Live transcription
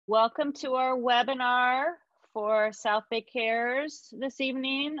Welcome to our webinar for South Bay Cares this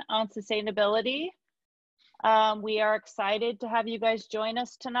evening on sustainability. We are excited to have you guys join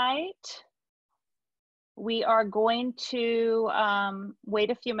us tonight. We are going to wait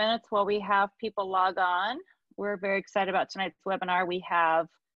a few minutes while we have people log on. We're very excited about tonight's webinar. We have,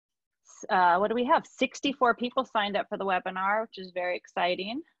 what do we have? 64 people signed up for the webinar, which is very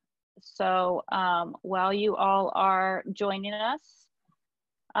exciting. So while you all are joining us,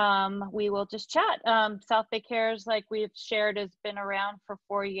 we will just chat. South Bay Cares, like we've shared, has been around for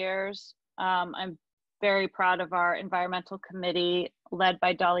 4 years. I'm very proud of our environmental committee led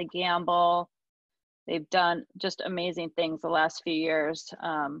by Dolly Gamble. They've done just amazing things the last few years.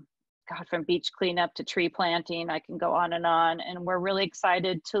 God, from beach cleanup to tree planting, I can go on. And we're really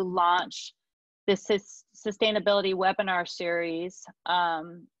excited to launch this sustainability webinar series.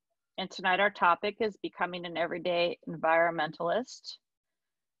 And tonight our topic is becoming an everyday environmentalist.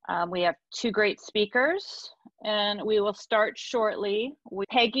 We have two great speakers, and we will start shortly.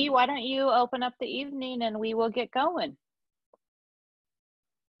 Peggy, why don't you open up the evening and we will get going.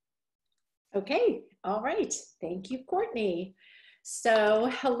 Okay, all right. Thank you, Courtney. So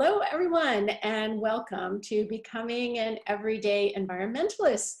hello, everyone, and welcome to Becoming an Everyday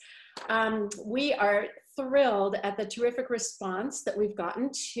Environmentalist. We are thrilled at the terrific response that we've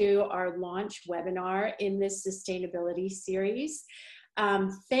gotten to our launch webinar in this sustainability series.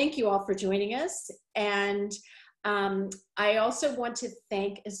 Thank you all for joining us. And I also want to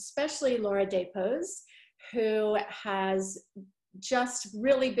thank especially Laura Depos, who has just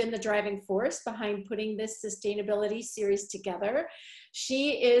really been the driving force behind putting this sustainability series together.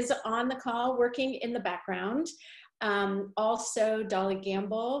 She is on the call working in the background. Also Dolly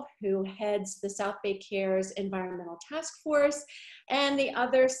Gamble, who heads the South Bay Cares Environmental Task Force, and the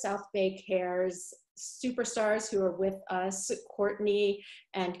other South Bay Cares superstars who are with us, Courtney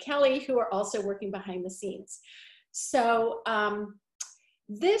and Kelly, who are also working behind the scenes. So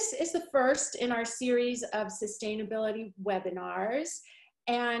this is the first in our series of sustainability webinars,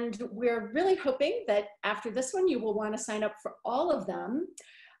 and we're really hoping that after this one you will want to sign up for all of them.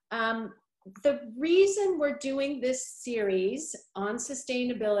 The reason we're doing this series on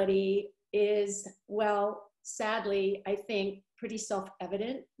sustainability is, well, sadly, I think pretty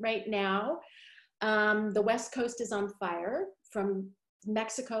self-evident right now. The West Coast is on fire from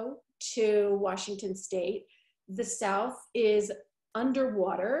Mexico to Washington State. The South is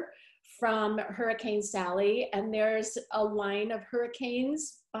underwater from Hurricane Sally, and there's a line of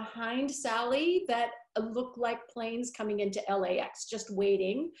hurricanes behind Sally that look like planes coming into LAX, just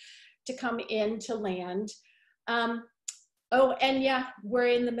waiting to come into land. Oh, and yeah, we're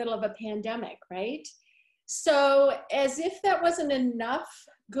in the middle of a pandemic, right? So as if that wasn't enough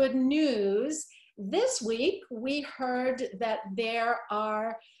good news, this week, we heard that there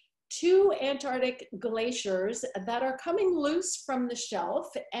are 2 Antarctic glaciers that are coming loose from the shelf,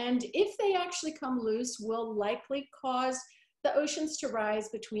 and if they actually come loose, will likely cause the oceans to rise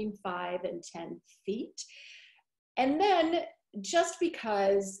between 5 and 10 feet. And then, just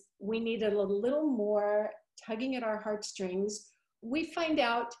because we needed a little more tugging at our heartstrings, we find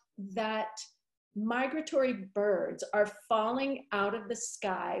out that migratory birds are falling out of the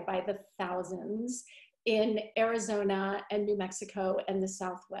sky by the thousands in Arizona and New Mexico and the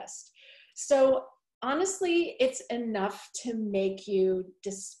Southwest. So honestly, it's enough to make you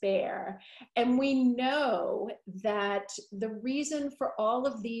despair. And we know that the reason for all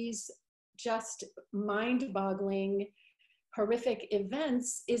of these just mind-boggling, horrific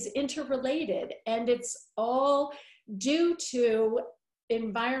events is interrelated, and it's all due to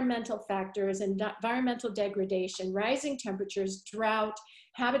environmental factors and environmental degradation, rising temperatures, drought,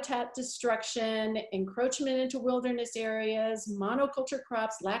 habitat destruction, encroachment into wilderness areas, monoculture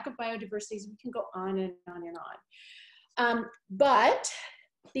crops, lack of biodiversity. We can go on and on and on. But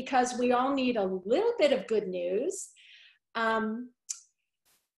because we all need a little bit of good news,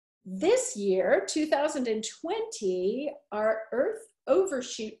 this year, 2020, our Earth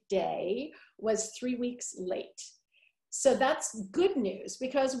Overshoot Day was 3 weeks late. So that's good news,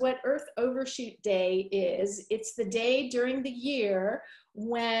 because what Earth Overshoot Day is, it's the day during the year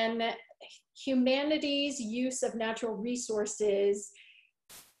when humanity's use of natural resources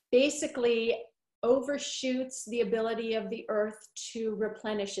basically overshoots the ability of the Earth to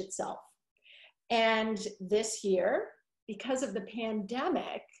replenish itself. And this year, because of the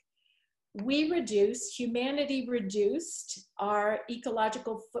pandemic, humanity reduced our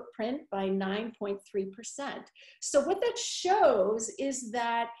ecological footprint by 9.3%. So what that shows is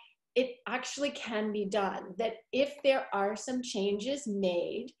that it actually can be done, that if there are some changes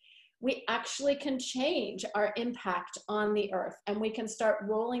made, we actually can change our impact on the earth, and we can start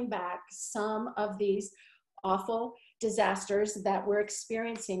rolling back some of these awful disasters that we're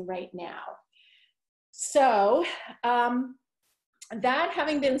experiencing right now. So that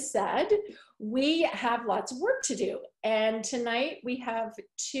having been said, we have lots of work to do. And tonight we have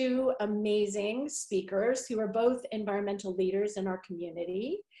two amazing speakers who are both environmental leaders in our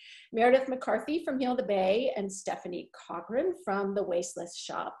community. Meredith McCarthy from Heal the Bay and Stephanie Cochrane from the Wasteless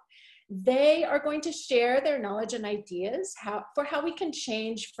Shop. They are going to share their knowledge and ideas for how we can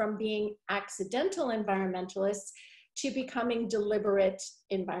change from being accidental environmentalists to becoming deliberate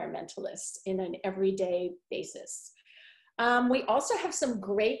environmentalists in an everyday basis. We also have some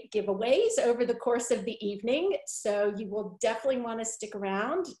great giveaways over the course of the evening, so you will definitely want to stick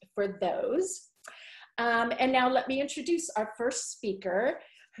around for those. And now let me introduce our first speaker,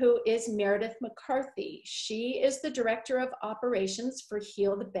 who is Meredith McCarthy. She is the Director of Operations for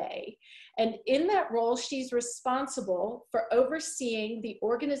Heal the Bay. And in that role, she's responsible for overseeing the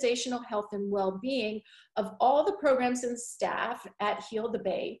organizational health and well-being of all the programs and staff at Heal the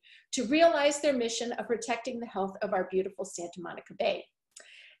Bay to realize their mission of protecting the health of our beautiful Santa Monica Bay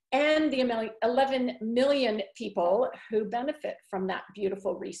and the 11 million people who benefit from that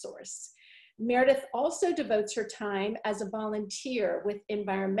beautiful resource. Meredith also devotes her time as a volunteer with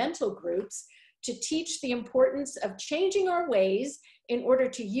environmental groups to teach the importance of changing our ways in order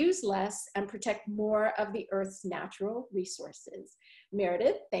to use less and protect more of the Earth's natural resources.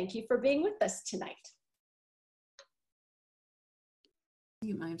 Meredith, thank you for being with us tonight.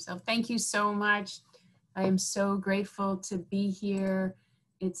 Thank you so much. I am so grateful to be here.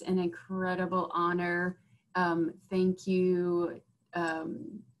 It's an incredible honor. Thank you,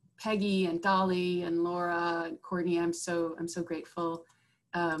 Peggy and Dolly and Laura and Courtney. I'm so grateful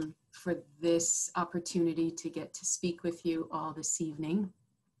for this opportunity to get to speak with you all this evening.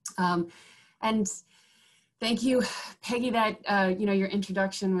 And thank you, Peggy, that your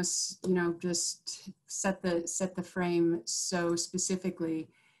introduction was just set the frame so specifically.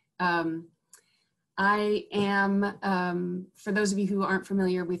 I am, for those of you who aren't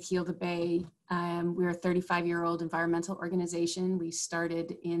familiar with Heal the Bay, we're a 35-year-old environmental organization. We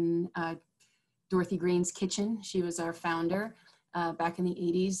started in Dorothy Green's kitchen. She was our founder back in the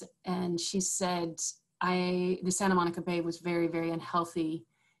 80s. And she said, the Santa Monica Bay was very, very unhealthy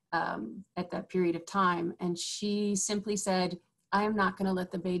at that period of time. And she simply said, I am not gonna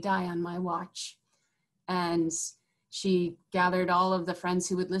let the Bay die on my watch. And she gathered all of the friends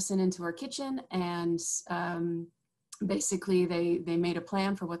who would listen into her kitchen, and basically they made a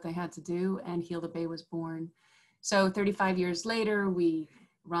plan for what they had to do, and Heal the Bay was born. So 35 years later, we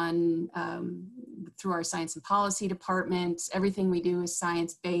run through our science and policy department. Everything we do is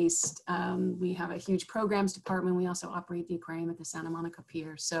science-based. We have a huge programs department. We also operate the aquarium at the Santa Monica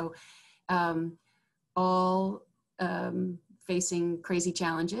Pier. So all facing crazy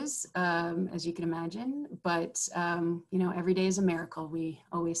challenges, as you can imagine, but every day is a miracle, we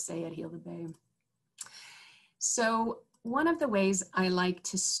always say at Heal the Bay. So one of the ways I like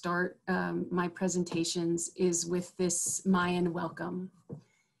to start my presentations is with this Mayan welcome.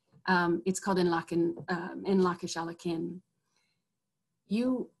 It's called in Lakashalakin.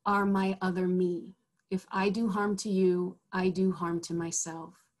 You are my other me. If I do harm to you, I do harm to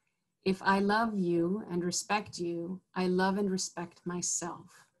myself. If I love you and respect you, I love and respect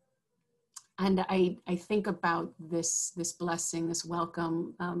myself. And I think about this blessing, this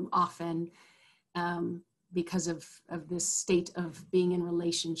welcome often because of this state of being in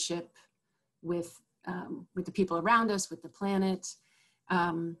relationship with the people around us, with the planet.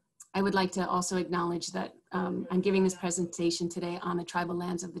 I would like to also acknowledge that I'm giving this presentation today on the tribal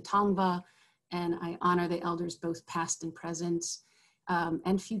lands of the Tongva, and I honor the elders both past and present.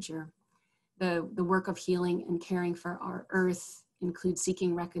 And future. The work of healing and caring for our earth includes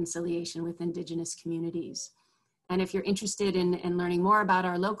seeking reconciliation with Indigenous communities. And if you're interested in learning more about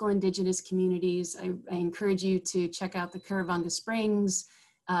our local Indigenous communities, I encourage you to check out the Curravanga Springs,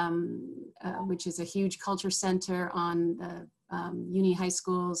 which is a huge culture center on the Uni High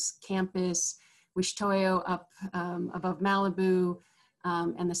School's campus, Wishtoyo up above Malibu,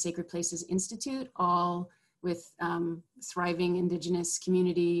 and the Sacred Places Institute, all with thriving Indigenous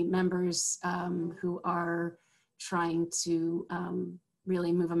community members who are trying to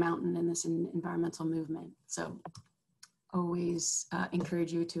really move a mountain in this environmental movement. So always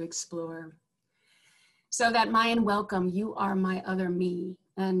encourage you to explore. So that Mayan welcome, you are my other me.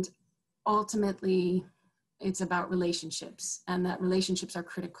 And ultimately, it's about relationships, and that relationships are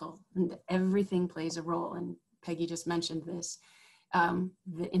critical, and everything plays a role. And Peggy just mentioned this.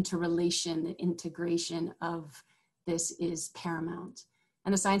 The interrelation, the integration of this is paramount.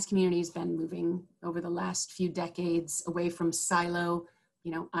 And the science community has been moving over the last few decades away from silo,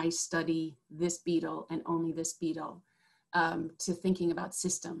 I study this beetle and only this beetle, to thinking about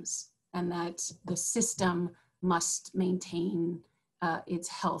systems, and that the system must maintain its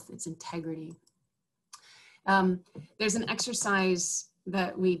health, its integrity. There's an exercise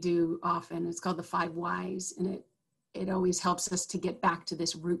that we do often. It's called the 5 whys, and it always helps us to get back to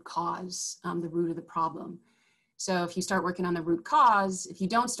this root cause, the root of the problem. So if you start working on the root cause, if you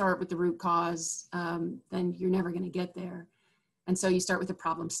don't start with the root cause, then you're never going to get there. And so you start with a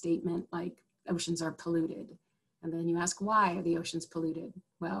problem statement like oceans are polluted. And then you ask, why are the oceans polluted?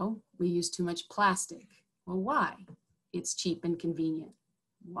 Well, we use too much plastic. Well, why? It's cheap and convenient.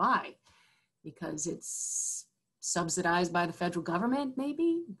 Why? Because it's subsidized by the federal government,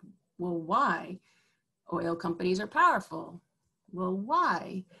 maybe? Well, why? Oil companies are powerful. Well,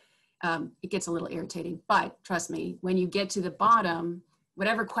 why? It gets a little irritating, but trust me, when you get to the bottom,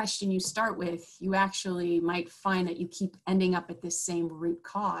 whatever question you start with, you actually might find that you keep ending up at this same root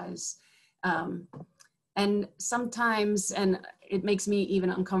cause. And sometimes, and it makes me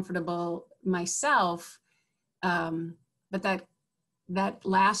even uncomfortable myself, but that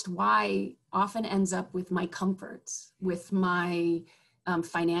last why often ends up with my comforts, with my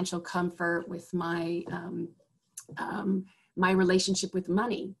financial comfort, with my my relationship with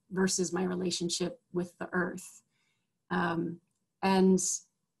money versus my relationship with the earth. And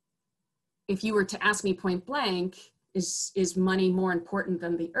if you were to ask me point blank, is money more important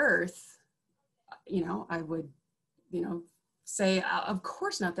than the earth? I would, say, of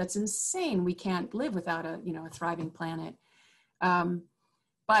course not. That's insane. We can't live without a thriving planet.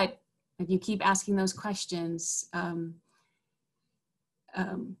 But if you keep asking those questions,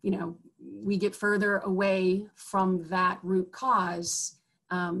 we get further away from that root cause.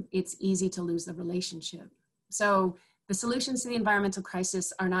 It's easy to lose the relationship. So the solutions to the environmental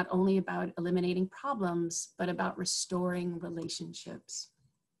crisis are not only about eliminating problems, but about restoring relationships.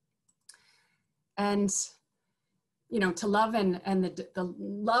 And, to love and the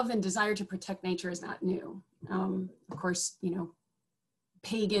love and desire to protect nature is not new. Of course,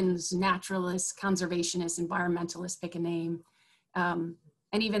 pagans, naturalists, conservationists, environmentalists, pick a name.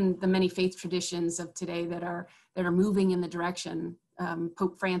 And even the many faith traditions of today that are moving in the direction.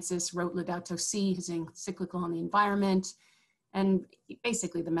 Pope Francis wrote Laudato Si, his encyclical on the environment. And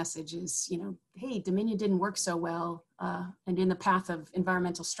basically the message is, hey, Dominion didn't work so well. And in the path of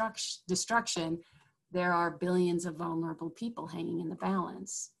environmental destruction, there are billions of vulnerable people hanging in the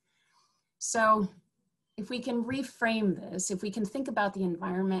balance. So if we can reframe this, if we can think about the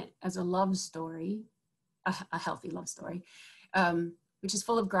environment as a love story, a healthy love story, which is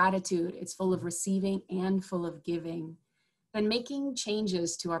full of gratitude, it's full of receiving and full of giving, then making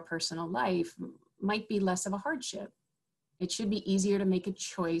changes to our personal life might be less of a hardship. It should be easier to make a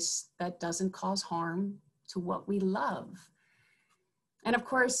choice that doesn't cause harm to what we love. And of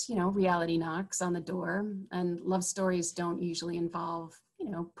course, reality knocks on the door, and love stories don't usually involve,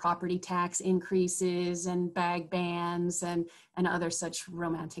 property tax increases and bag bans and other such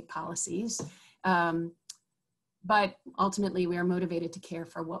romantic policies. But ultimately, we are motivated to care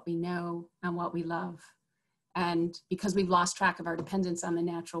for what we know and what we love. And because we've lost track of our dependence on the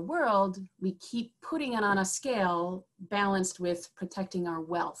natural world, we keep putting it on a scale balanced with protecting our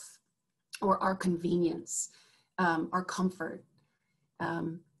wealth or our convenience, our comfort.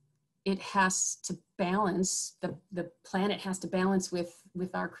 It has to balance, the planet has to balance with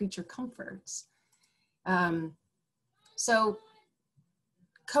our creature comforts. So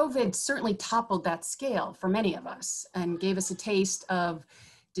COVID certainly toppled that scale for many of us and gave us a taste of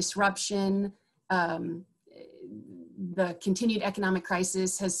disruption. The continued economic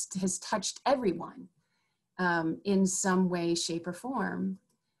crisis has touched everyone in some way, shape, or form.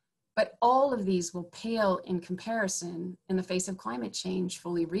 But all of these will pale in comparison in the face of climate change,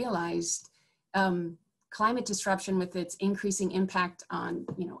 fully realized. Climate disruption with its increasing impact on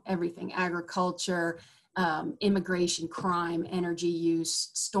everything, agriculture, immigration, crime, energy use,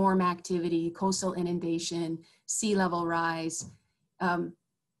 storm activity, coastal inundation, sea level rise,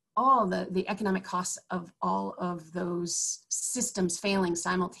 all the economic costs of all of those systems failing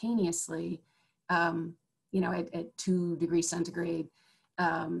simultaneously, at 2 degrees centigrade.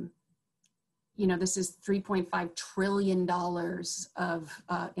 This is $3.5 trillion of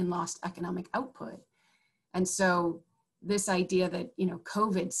in lost economic output. And so this idea that,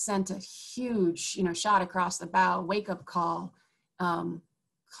 COVID sent a huge, shot across the bow, wake-up call,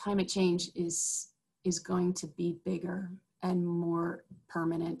 climate change is going to be bigger and more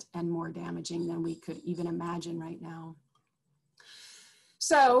permanent and more damaging than we could even imagine right now.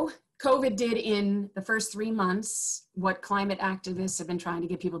 So COVID did in the first 3 months what climate activists have been trying to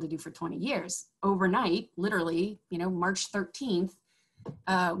get people to do for 20 years. Overnight, literally, March 13th,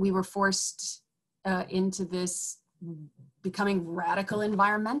 we were forced into this becoming radical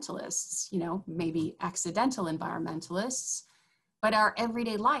environmentalists, maybe accidental environmentalists, but our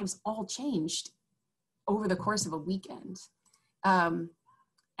everyday lives all changed over the course of a weekend. And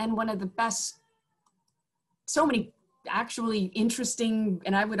one of the best, so many actually interesting,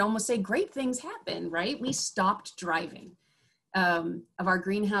 and I would almost say great things happened, right? We stopped driving. Of our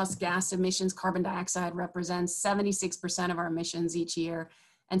greenhouse gas emissions, carbon dioxide represents 76% of our emissions each year,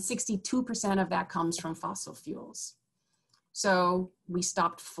 and 62% of that comes from fossil fuels. So we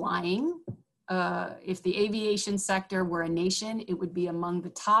stopped flying. If the aviation sector were a nation, it would be among the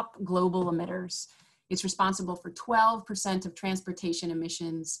top global emitters. It's responsible for 12% of transportation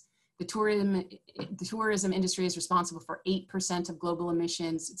emissions. The tourism industry is responsible for 8% of global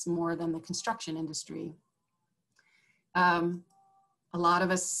emissions. It's more than the construction industry. A lot of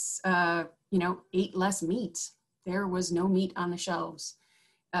us, ate less meat. There was no meat on the shelves.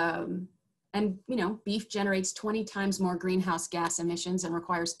 And beef generates 20 times more greenhouse gas emissions and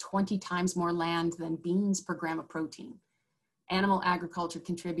requires 20 times more land than beans per gram of protein. Animal agriculture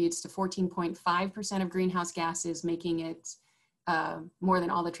contributes to 14.5% of greenhouse gases, making it more than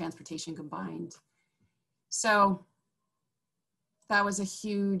all the transportation combined. So that was a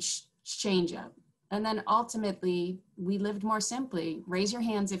huge change up. And then ultimately, we lived more simply. Raise your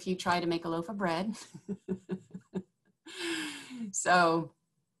hands if you try to make a loaf of bread. So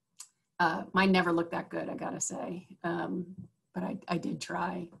mine never looked that good, I gotta say. But I did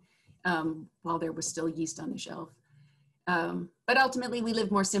try while there was still yeast on the shelf. But ultimately, we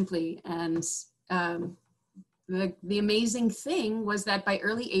lived more simply. And the amazing thing was that by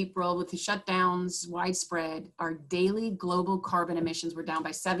early April, with the shutdowns widespread, our daily global carbon emissions were down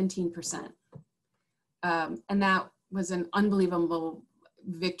by 17%. And that was an unbelievable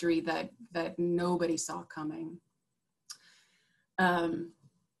victory that nobody saw coming.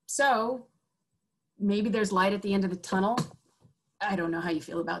 So maybe there's light at the end of the tunnel. I don't know how you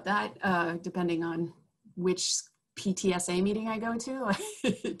feel about that, depending on which PTSA meeting I go to.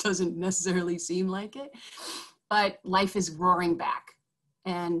 It doesn't necessarily seem like it, but life is roaring back.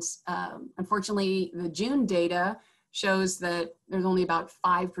 And unfortunately, the June data shows that there's only about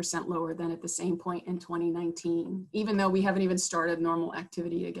 5% lower than at the same point in 2019, even though we haven't even started normal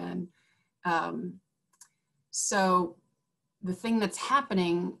activity again. So the thing that's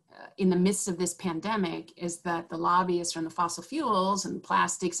happening in the midst of this pandemic is that the lobbyists from the fossil fuels and the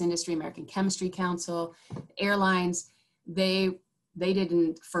plastics industry, American Chemistry Council, airlines, they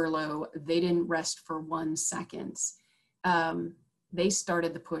didn't furlough, they didn't rest for 1 second. They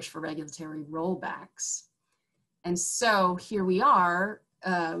started the push for regulatory rollbacks. And so here we are,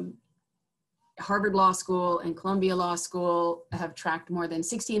 Harvard Law School and Columbia Law School have tracked more than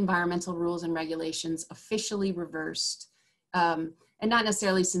 60 environmental rules and regulations officially reversed. And not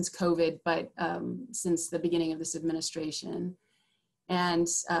necessarily since COVID, but since the beginning of this administration. And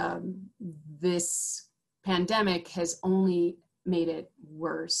this pandemic has only made it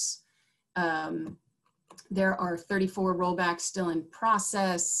worse. There are 34 rollbacks still in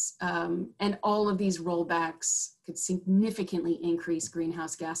process, and all of these rollbacks could significantly increase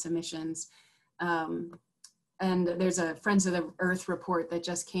greenhouse gas emissions. And there's a Friends of the Earth report that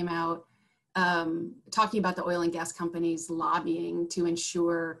just came out talking about the oil and gas companies lobbying to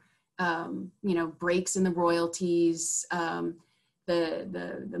ensure, breaks in the royalties,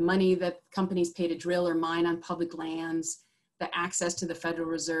 the money that companies pay to drill or mine on public lands, the access to the Federal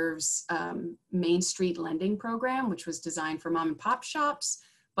Reserve's Main Street lending program, which was designed for mom and pop shops,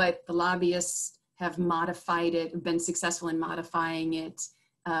 but the lobbyists have modified it, been successful in modifying it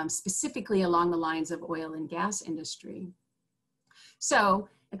specifically along the lines of oil and gas industry. So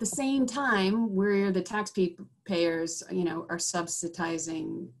at the same time, we're the taxpayers, are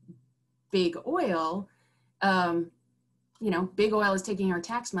subsidizing big oil. Big oil is taking our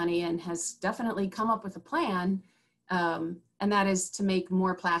tax money and has definitely come up with a plan, and that is to make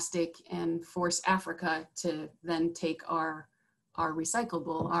more plastic and force Africa to then take our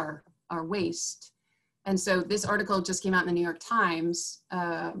recyclable, our waste. And so this article just came out in the New York Times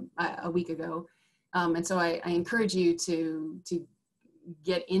a week ago, and so I encourage you to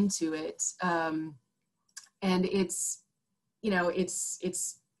get into it. And it's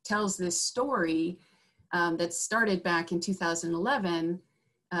tells this story that started back in 2011,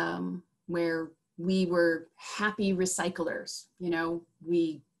 where we were happy recyclers.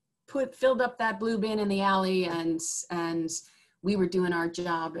 We filled up that blue bin in the alley, and we were doing our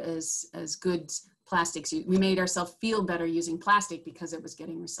job as good plastics. We made ourselves feel better using plastic because it was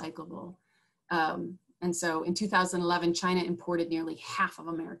getting recyclable. And so in 2011, China imported nearly half of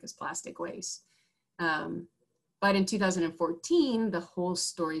America's plastic waste. But in 2014, the whole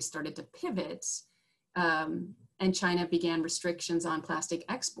story started to pivot, and China began restrictions on plastic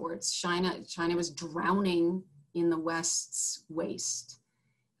exports. China was drowning in the West's waste.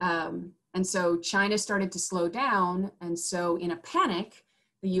 And so China started to slow down. And so in a panic,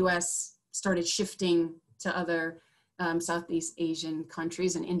 the US started shifting to other Southeast Asian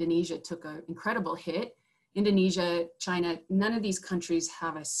countries, and Indonesia took an incredible hit. Indonesia, China, none of these countries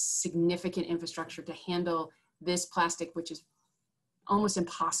have a significant infrastructure to handle this plastic, which is almost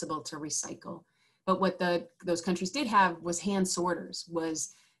impossible to recycle. But what those countries did have was hand sorters,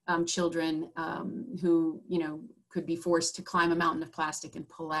 was children who, you know, could be forced to climb a mountain of plastic and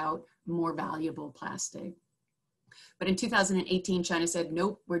pull out more valuable plastic. But in 2018, China said,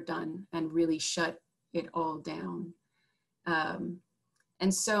 nope, we're done, and really shut it all down.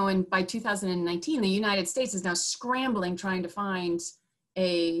 And so by 2019, the United States is now scrambling, trying to find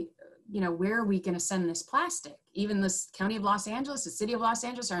where are we going to send this plastic? Even the county of Los Angeles, the city of Los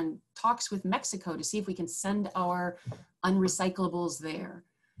Angeles are in talks with Mexico to see if we can send our unrecyclables there.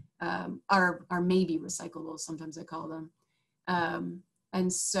 Our maybe recyclables, sometimes I call them.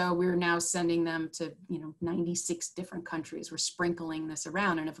 And so we're now sending them to, 96 different countries. We're sprinkling this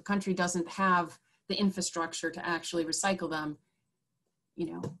around. And if a country doesn't have the infrastructure to actually recycle them,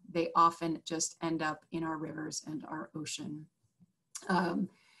 they often just end up in our rivers and our ocean.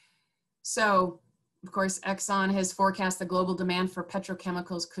 So, of course, Exxon has forecast the global demand for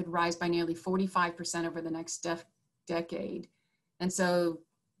petrochemicals could rise by nearly 45% over the next decade. And so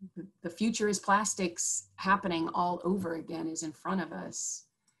the future is plastics happening all over again, is in front of us.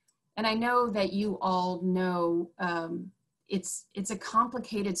 And I know that you all know it's a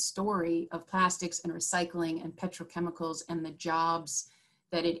complicated story of plastics and recycling and petrochemicals and the jobs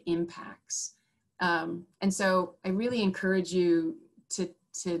that it impacts. And so I really encourage you to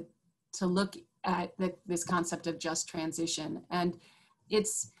look at this concept of just transition. And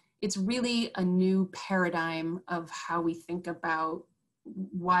it's really a new paradigm of how we think about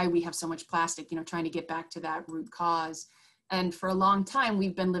why we have so much plastic, trying to get back to that root cause. And for a long time,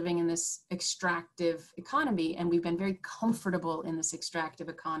 we've been living in this extractive economy, and we've been very comfortable in this extractive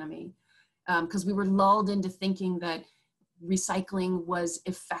economy because we were lulled into thinking that recycling was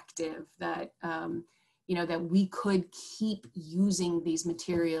effective, that that we could keep using these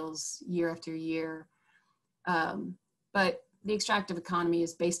materials year after year. But the extractive economy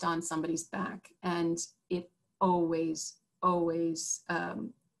is based on somebody's back, and it always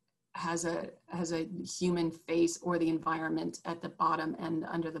has a human face or the environment at the bottom and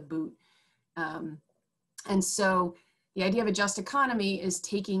under the boot. And so the idea of a just economy is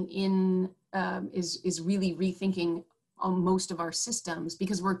taking in, is really rethinking on most of our systems,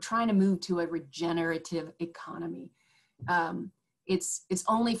 because we're trying to move to a regenerative economy. It's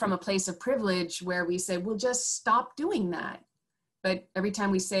only from a place of privilege where we say, well, just stop doing that. But every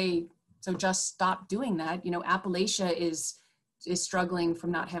time we say, so just stop doing that, Appalachia is struggling from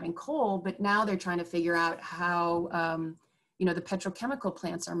not having coal, but now they're trying to figure out how, the petrochemical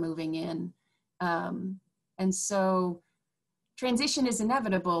plants are moving in. And so transition is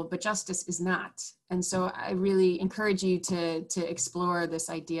inevitable, but justice is not. And so I really encourage you to explore this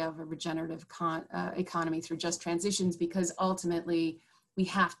idea of a regenerative economy through just transitions, because ultimately we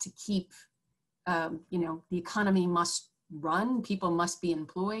have to keep, the economy must run, people must be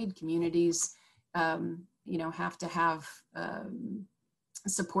employed, communities, have to have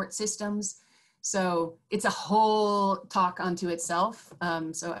support systems. So it's a whole talk unto itself.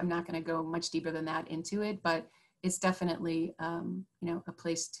 So I'm not going to go much deeper than that into it, but it's definitely, a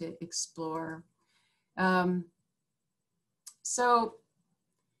place to explore. So,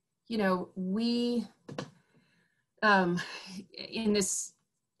 we, in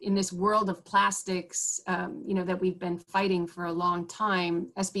this world of plastics, that we've been fighting for a long time,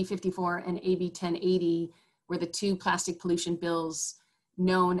 SB 54 and AB 1080 were the two plastic pollution bills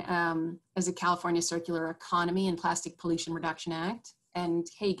known as the California Circular Economy and Plastic Pollution Reduction Act. And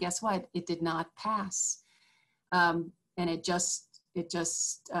hey, guess what? It did not pass. And it just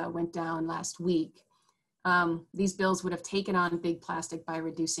went down last week. These bills would have taken on big plastic by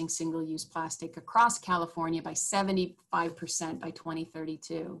reducing single-use plastic across California by 75% by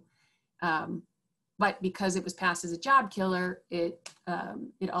 2032. But because it was passed as a job killer, it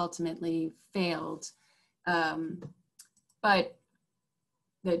ultimately failed. But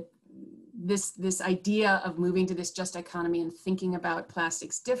this idea of moving to this just economy and thinking about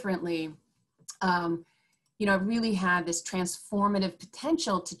plastics differently, you know, it really had this transformative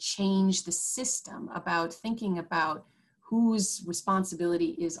potential to change the system about thinking about whose responsibility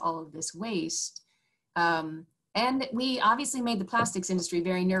is all of this waste. And we obviously made the plastics industry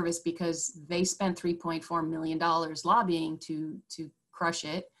very nervous because they spent $3.4 million lobbying to crush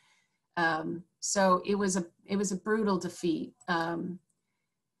it. So it was a brutal defeat. You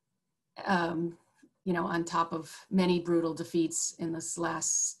know, on top of many brutal defeats in this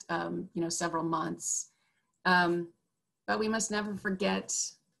last, you know, several months. But we must never forget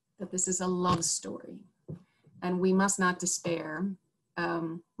that this is a love story, and we must not despair.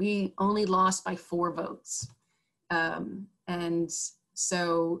 We only lost by 4 votes. And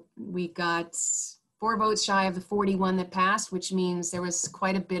so we got 4 votes shy of the 41 that passed, which means there was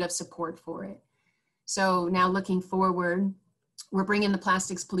quite a bit of support for it. So now looking forward, we're bringing the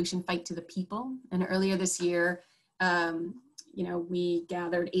plastics pollution fight to the people. And earlier this year, you know, we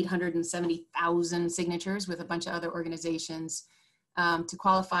gathered 870,000 signatures with a bunch of other organizations to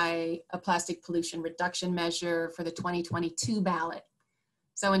qualify a plastic pollution reduction measure for the 2022 ballot.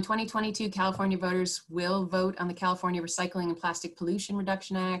 So in 2022, California voters will vote on the California Recycling and Plastic Pollution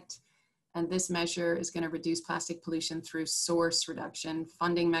Reduction Act. And this measure is going to reduce plastic pollution through source reduction,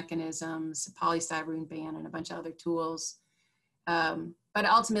 funding mechanisms, a polystyrene ban, and a bunch of other tools. But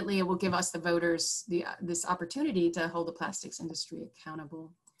ultimately, it will give us, the voters, this opportunity to hold the plastics industry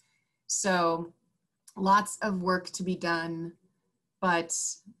accountable. So lots of work to be done, but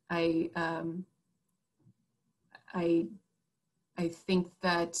I think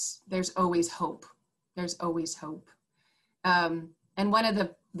that there's always hope. There's always hope. And one of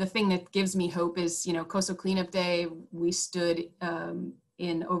the thing that gives me hope is, you know, Coastal Cleanup Day, we stood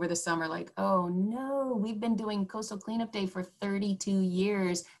in over the summer like, oh no, we've been doing Coastal Cleanup Day for 32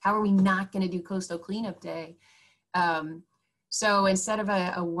 years. How are we not going to do Coastal Cleanup Day? So instead of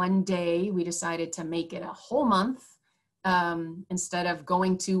a one day, we decided to make it a whole month. Instead of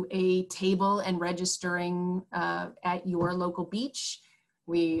going to a table and registering at your local beach,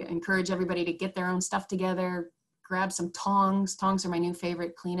 we encourage everybody to get their own stuff together, grab some tongs. Tongs are my new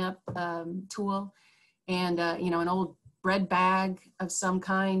favorite cleanup tool. And, you know, an old bread bag of some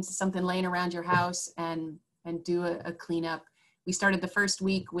kind, something laying around your house, and do a cleanup. We started the first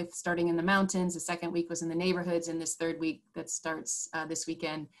week with starting in the mountains. The second week was in the neighborhoods, and this third week that starts this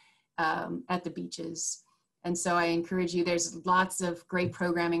weekend at the beaches. And so I encourage you, there's lots of great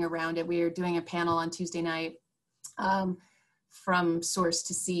programming around it. We are doing a panel on Tuesday night from source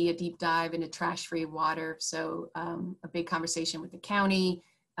to sea, a deep dive into trash-free water. So a big conversation with the county,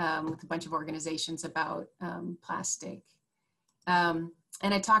 with a bunch of organizations about plastic.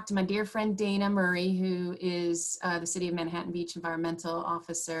 And I talked to my dear friend Dana Murray, who is the City of Manhattan Beach Environmental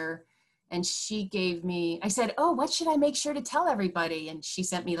Officer. And she gave me, I said, oh, what should I make sure to tell everybody? And she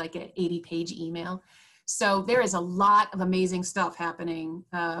sent me like an 80-page email. So there is a lot of amazing stuff happening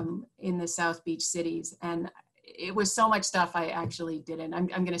in the South Beach cities. And it was so much stuff I actually didn't. I'm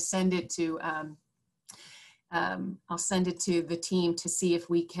going to send it to, I'll send it to the team to see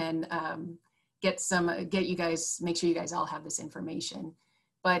if we can get you guys, make sure you guys all have this information.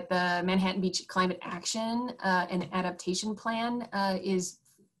 But the Manhattan Beach Climate Action and Adaptation Plan is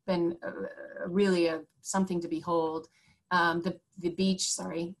been really something to behold. The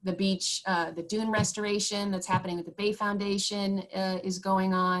dune restoration that's happening with the Bay Foundation is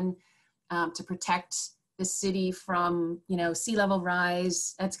going on to protect the city from, you know, sea level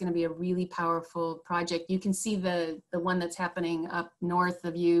rise. That's going to be a really powerful project. You can see the one that's happening up north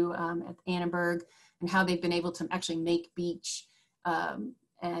of you at Annenberg, and how they've been able to actually make beach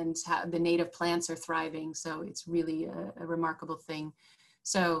and how the native plants are thriving. So it's really a remarkable thing.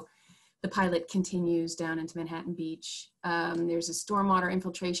 So the pilot continues down into Manhattan Beach. There's a stormwater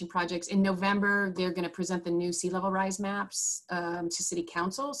infiltration projects. In November, they're going to present the new sea level rise maps to City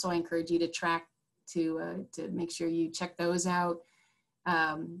Council. So I encourage you to track to make sure you check those out.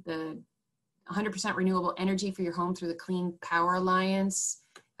 The 100% renewable energy for your home through the Clean Power Alliance.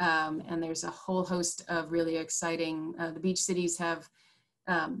 And there's a whole host of really exciting, the beach cities have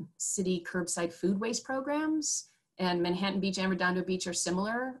city curbside food waste programs, and Manhattan Beach and Redondo Beach are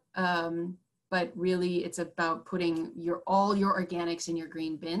similar. But really it's about putting all your organics in your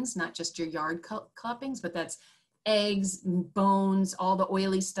green bins, not just your yard clippings, but that's eggs, bones, all the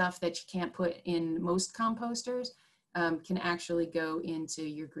oily stuff that you can't put in most composters can actually go into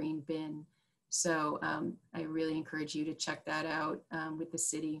your green bin. So I really encourage you to check that out with the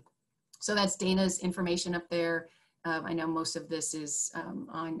city. So that's Dana's information up there. I know most of this is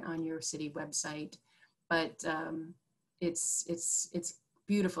on your city website, but it's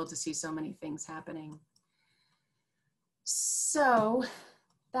beautiful to see so many things happening. So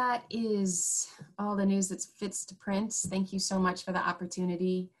That is all the news that fits to print. Thank you so much for the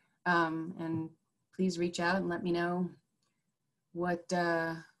opportunity. And please reach out and let me know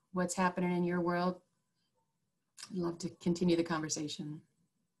what's happening in your world. I'd love to continue the conversation.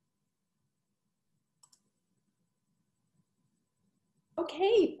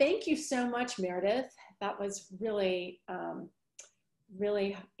 Okay, thank you so much, Meredith. That was really,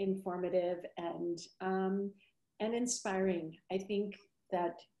 really informative and inspiring. I think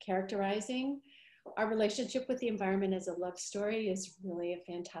that characterizing our relationship with the environment as a love story is really a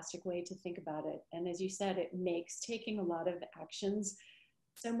fantastic way to think about it. And as you said, it makes taking a lot of actions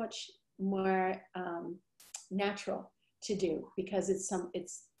so much more natural to do, because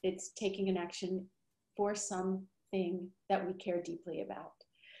it's taking an action for something that we care deeply about.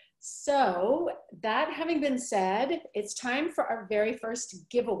 So that having been said, it's time for our very first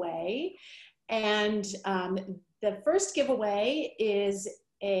giveaway. And the first giveaway is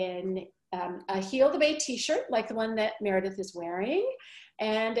a Heal the Bay t-shirt, like the one that Meredith is wearing,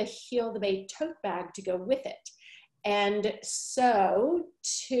 and a Heal the Bay tote bag to go with it. And so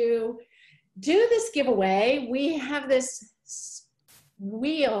to do this giveaway, we have this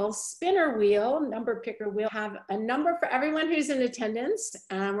spinner wheel, number picker wheel. Have a number for everyone who's in attendance,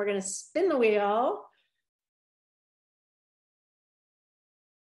 and we're going to spin the wheel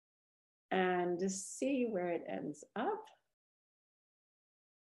and just see where it ends up.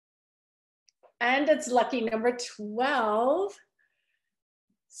 And it's lucky number 12.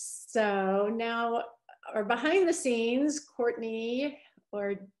 So now, or behind the scenes, Courtney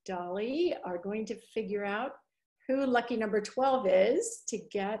or Dolly are going to figure out who lucky number 12 is to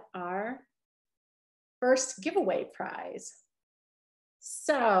get our first giveaway prize.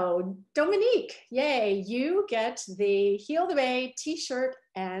 So Dominique, yay, you get the Heal the Bay t-shirt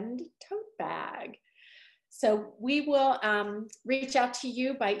and tote bag. So we will reach out to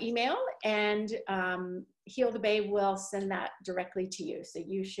you by email, and Heal the Bay will send that directly to you. So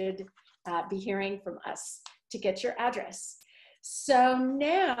you should be hearing from us to get your address. So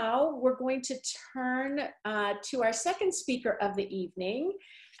now we're going to turn to our second speaker of the evening,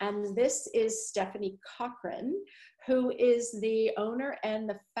 and this is Stephanie Cochrane, who is the owner and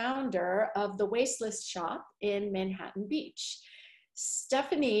the founder of the Wasteless Shop in Manhattan Beach.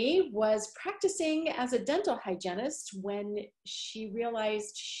 Stephanie was practicing as a dental hygienist when she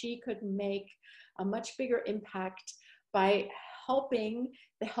realized she could make a much bigger impact by helping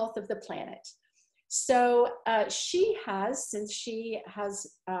the health of the planet. So she has, since she has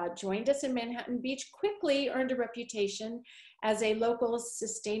joined us in Manhattan Beach, quickly earned a reputation as a local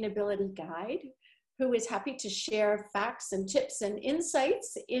sustainability guide who is happy to share facts and tips and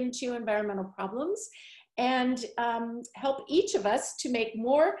insights into environmental problems and help each of us to make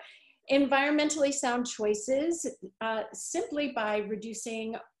more environmentally sound choices simply by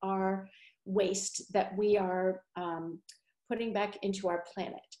reducing our waste that we are putting back into our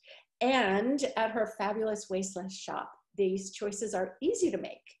planet. And at her fabulous Wasteless Shop, these choices are easy to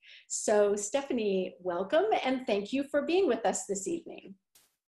make. So Stephanie, welcome, and thank you for being with us this evening.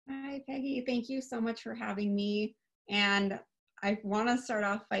 Hi, Peggy. Thank you so much for having me. And I want to start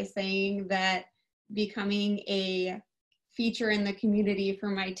off by saying that becoming a feature in the community for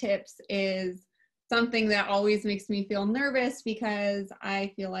my tips is something that always makes me feel nervous, because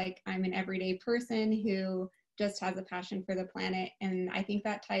I feel like I'm an everyday person who just has a passion for the planet. And I think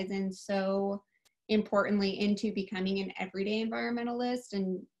that ties in so importantly into becoming an everyday environmentalist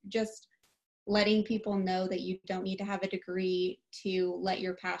and just letting people know that you don't need to have a degree to let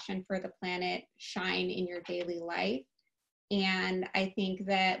your passion for the planet shine in your daily life. And I think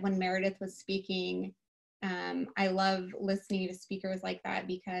that when Meredith was speaking, I love listening to speakers like that,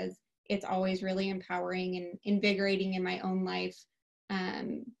 because it's always really empowering and invigorating in my own life,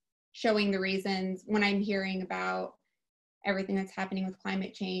 showing the reasons when I'm hearing about everything that's happening with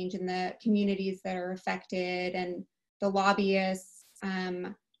climate change and the communities that are affected and the lobbyists.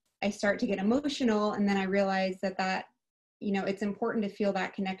 I start to get emotional, and then I realize that it's important to feel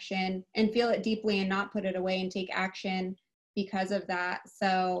that connection and feel it deeply and not put it away and take action because of that.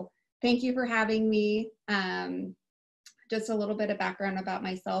 So thank you for having me. Just a little bit of background about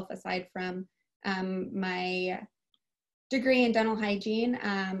myself, aside from my degree in dental hygiene.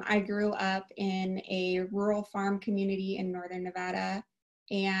 I grew up in a rural farm community in northern Nevada,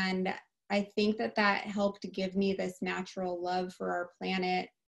 and I think that helped give me this natural love for our planet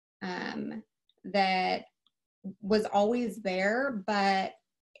that was always there, but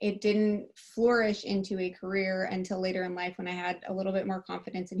it didn't flourish into a career until later in life, when I had a little bit more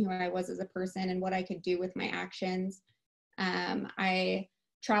confidence in who I was as a person and what I could do with my actions. I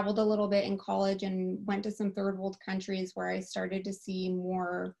traveled a little bit in college and went to some third world countries where I started to see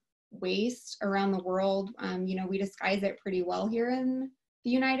more waste around the world. You know, we disguise it pretty well here in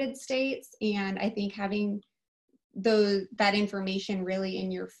the United States, and I think having that information really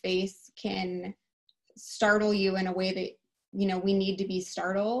in your face can startle you in a way that, you know, we need to be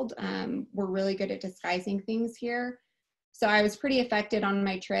startled. We're really good at disguising things here. So I was pretty affected on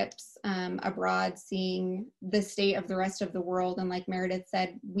my trips abroad, seeing the state of the rest of the world. And like Meredith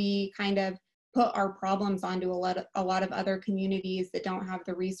said, we kind of put our problems onto a lot of other communities that don't have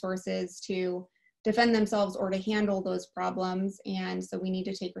the resources to defend themselves or to handle those problems. And so we need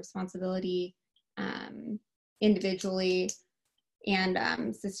to take responsibility individually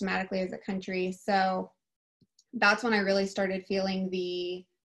and systematically as a country. So that's when I really started feeling the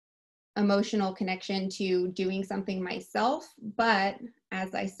emotional connection to doing something myself. But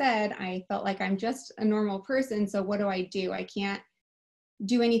as I said, I felt like I'm just a normal person. So what do? I can't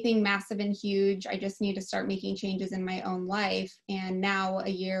do anything massive and huge. I just need to start making changes in my own life. And now, a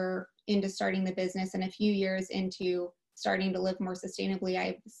year into starting the business and a few years into starting to live more sustainably,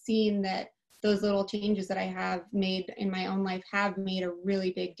 I've seen that those little changes that I have made in my own life have made a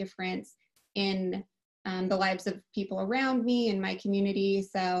really big difference in the lives of people around me and my community.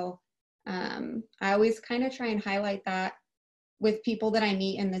 So I always kind of try and highlight that with people that I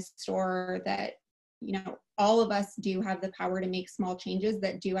meet in the store, that, you know, all of us do have the power to make small changes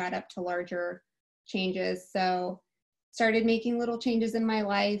that do add up to larger changes. So started making little changes in my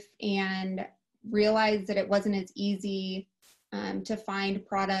life and realized that it wasn't as easy to find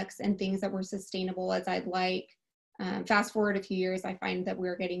products and things that were sustainable as I'd like. Fast forward a few years, I find that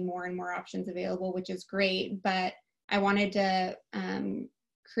we're getting more and more options available, which is great, but I wanted to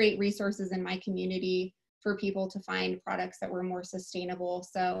create resources in my community for people to find products that were more sustainable.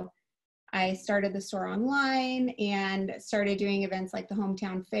 So I started the store online and started doing events like the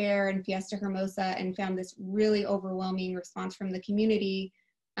Hometown Fair and Fiesta Hermosa, and found this really overwhelming response from the community.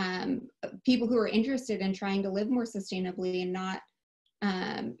 People who are interested in trying to live more sustainably and not,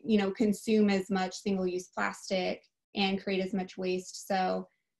 you know, consume as much single-use plastic and create as much waste. So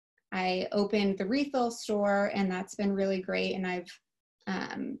I opened the refill store, and that's been really great. And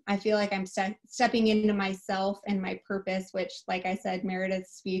I feel like I'm stepping into myself and my purpose, which, like I said,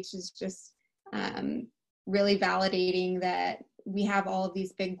 Meredith's speech is just really validating that we have all of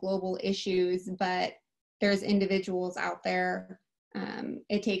these big global issues, but there's individuals out there.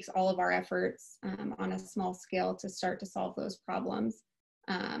 It takes all of our efforts on a small scale to start to solve those problems.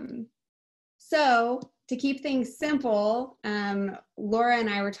 So to keep things simple, Laura and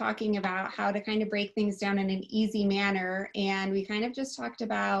I were talking about how to kind of break things down in an easy manner. And we kind of just talked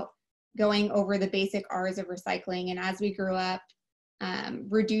about going over the basic R's of recycling. And as we grew up,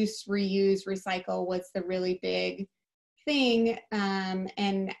 reduce, reuse, recycle was the really big thing.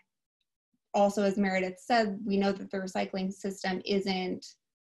 And also, as Meredith said, we know that the recycling system isn't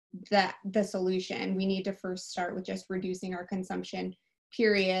the solution. We need to first start with just reducing our consumption,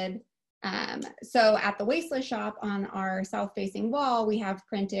 period. So at the Wasteless Shop, on our south-facing wall, we have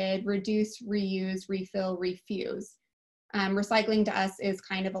printed reduce, reuse, refill, refuse. Recycling to us is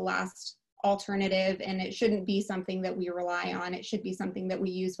kind of a last alternative, and it shouldn't be something that we rely on. It should be something that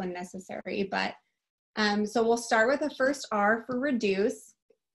we use when necessary. But so we'll start with the first R for reduce.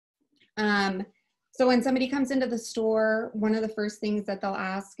 So when somebody comes into the store, one of the first things that they'll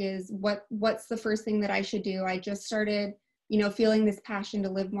ask is, what's the first thing that I should do? I just started, you know, feeling this passion to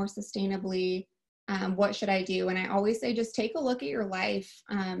live more sustainably. What should I do? And I always say, just take a look at your life.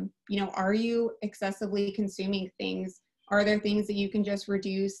 You know, are you excessively consuming things? Are there things that you can just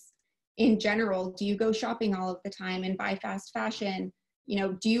reduce in general? Do you go shopping all of the time and buy fast fashion? You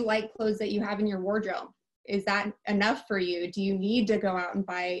know, do you like clothes that you have in your wardrobe? Is that enough for you? Do you need to go out and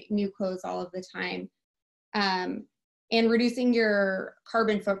buy new clothes all of the time? And reducing your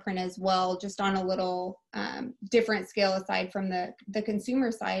carbon footprint as well, just on a little different scale aside from the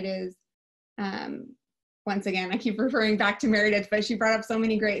consumer side, is, once again, I keep referring back to Meredith, but she brought up so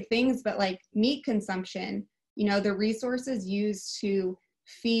many great things, but like meat consumption, you know, the resources used to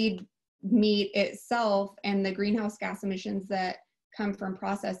feed meat itself and the greenhouse gas emissions that come from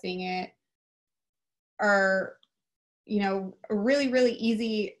processing it are, you know, a really, really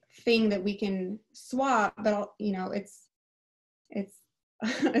easy thing that we can swap, but, you know, it's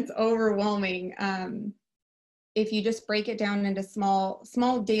it's overwhelming. If you just break it down into small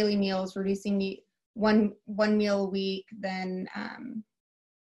daily meals, reducing meat one meal a week, then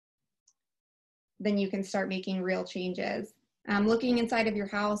you can start making real changes. Looking inside of your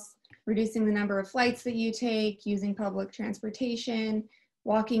house, reducing the number of flights that you take, using public transportation,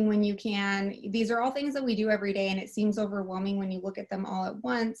 walking when you can. These are all things that we do every day, and it seems overwhelming when you look at them all at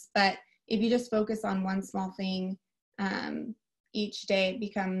once. But if you just focus on one small thing each day, it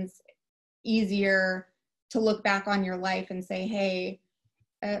becomes easier to look back on your life and say, hey,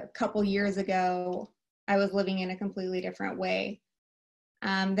 a couple years ago, I was living in a completely different way.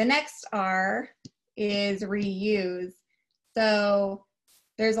 The next R is reuse. So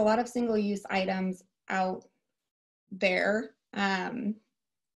there's a lot of single-use items out there.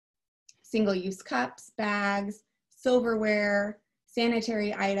 Single-use cups, bags, silverware,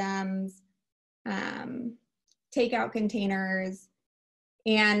 sanitary items, takeout containers.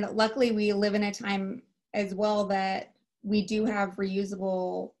 And luckily we live in a time as well that we do have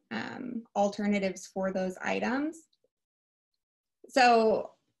reusable alternatives for those items.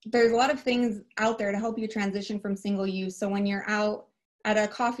 So there's a lot of things out there to help you transition from single use. So when you're out at a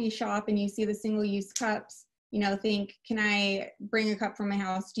coffee shop and you see the single use cups, you know, think, can I bring a cup from my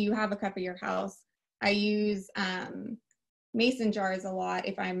house? Do you have a cup at your house? I use mason jars a lot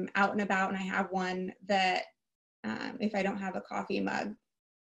if I'm out and about and I have one that if I don't have a coffee mug.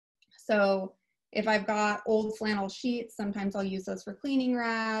 So if I've got old flannel sheets, sometimes I'll use those for cleaning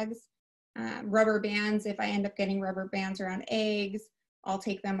rags. Rubber bands, if I end up getting rubber bands around eggs, I'll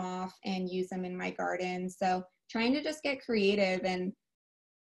take them off and use them in my garden. So trying to just get creative and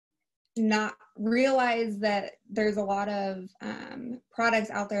not realize that there's a lot of products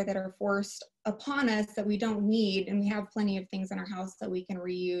out there that are forced upon us that we don't need, and we have plenty of things in our house that we can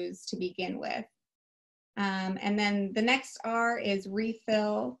reuse to begin with. And then the next R is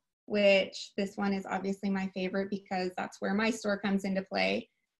refill, which this one is obviously my favorite because that's where my store comes into play.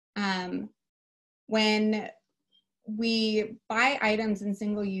 When we buy items in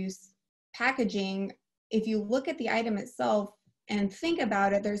single-use packaging, if you look at the item itself and think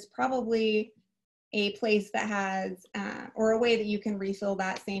about it, there's probably a place that has, or a way that you can refill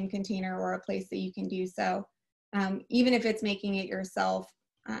that same container, or a place that you can do so, even if it's making it yourself.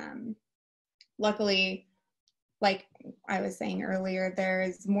 Luckily, like I was saying earlier,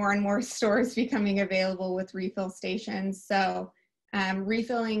 there's more and more stores becoming available with refill stations. So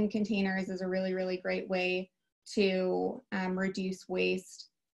refilling containers is a really, really great way to reduce waste.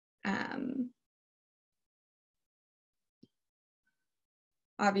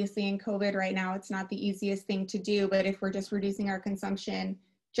 Obviously in COVID right now, it's not the easiest thing to do, but if we're just reducing our consumption,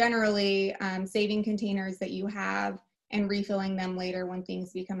 generally saving containers that you have and refilling them later when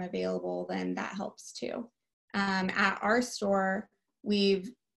things become available, then that helps too. At our store, we've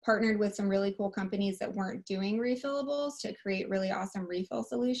partnered with some really cool companies that weren't doing refillables to create really awesome refill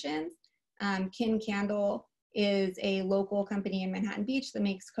solutions. Kin Candle is a local company in Manhattan Beach that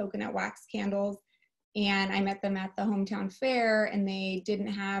makes coconut wax candles. And I met them at the hometown fair and they didn't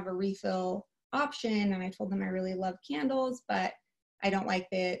have a refill option. And I told them I really love candles, but I don't like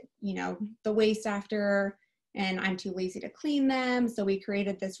the, you know, the waste after, and I'm too lazy to clean them. So we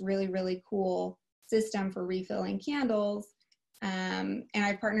created this really, really cool system for refilling candles. And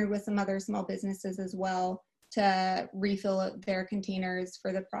I partnered with some other small businesses as well to refill their containers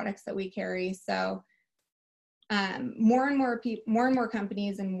for the products that we carry. So more and more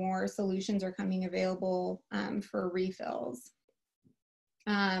companies and more solutions are coming available for refills.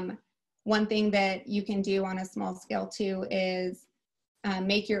 One thing that you can do on a small scale too is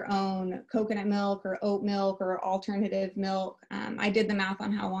make your own coconut milk or oat milk or alternative milk. I did the math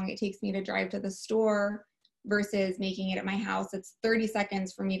on how long it takes me to drive to the store versus making it at my house. It's 30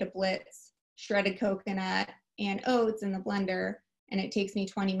 seconds for me to blitz shredded coconut and oats in the blender, and it takes me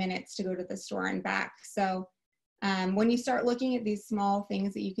 20 minutes to go to the store and back. So when you start looking at these small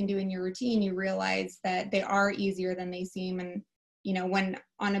things that you can do in your routine, you realize that they are easier than they seem. And, you know, when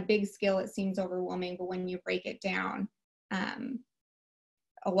on a big scale, it seems overwhelming, but when you break it down,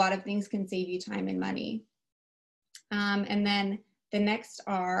 a lot of things can save you time and money. And then the next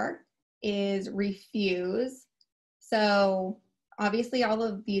R is refuse. So obviously all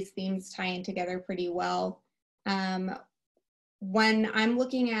of these themes tie in together pretty well. When I'm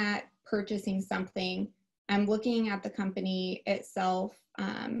looking at purchasing something, I'm looking at the company itself.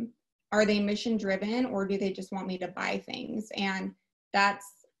 Are they mission driven, or do they just want me to buy things? And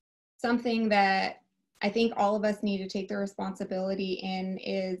that's something that I think all of us need to take the responsibility in.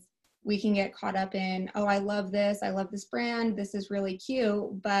 Is we can get caught up in, oh, I love this brand, this is really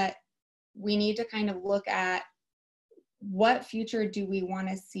cute, but we need to kind of look at what future do we want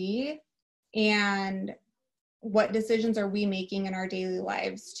to see, and what decisions are we making in our daily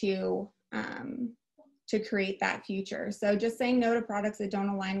lives to create that future. So just saying no to products that don't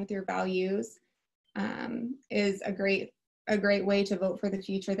align with your values is a great way to vote for the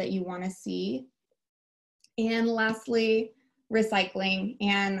future that you want to see. And lastly, recycling.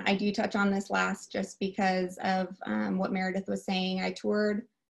 And I do touch on this last just because of what Meredith was saying. I toured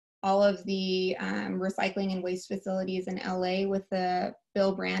all of the recycling and waste facilities in LA with the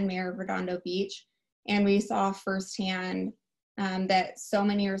Bill Brand, mayor of Redondo Beach. And we saw firsthand that so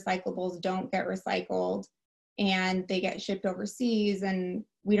many recyclables don't get recycled and they get shipped overseas, and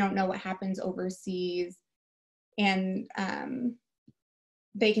we don't know what happens overseas. And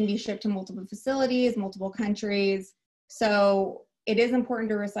they can be shipped to multiple facilities, multiple countries. So it is important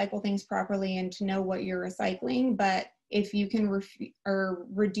to recycle things properly and to know what you're recycling. But if you can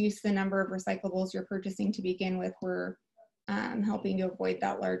reduce the number of recyclables you're purchasing to begin with, we're helping to avoid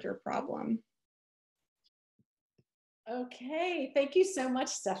that larger problem. Okay, thank you so much,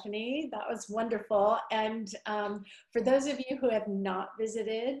 Stephanie. That was wonderful. And for those of you who have not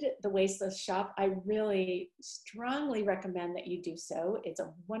visited the Wasteless Shop, I really strongly recommend that you do so. It's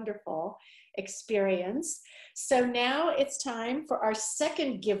a wonderful experience. So now it's time for our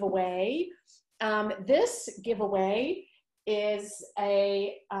second giveaway. This giveaway is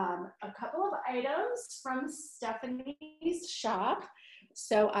a couple of items from Stephanie's shop.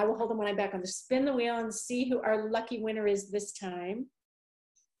 So I will hold them when I'm back on the spin the wheel and see who our lucky winner is this time.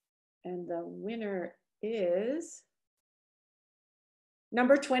 And the winner is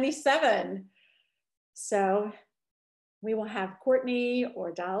number 27. So we will have Courtney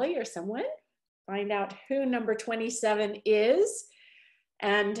or Dolly or someone find out who number 27 is.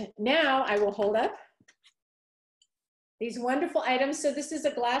 And now I will hold up these wonderful items. So this is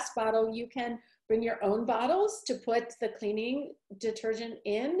a glass bottle. You can bring your own bottles to put the cleaning detergent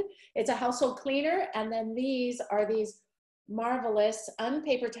in. It's a household cleaner. And then these are these marvelous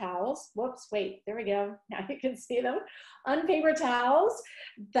unpaper towels. Whoops, wait, there we go. Now you can see them. Unpaper towels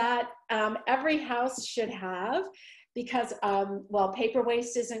that every house should have, because well, paper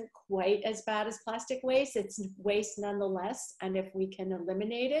waste isn't quite as bad as plastic waste. It's waste nonetheless. And if we can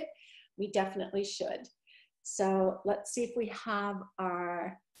eliminate it, we definitely should. So let's see if we have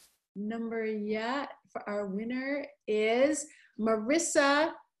our number yet. For our winner is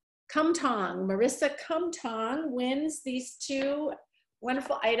Marissa Cumtong. Marissa Cumtong wins these two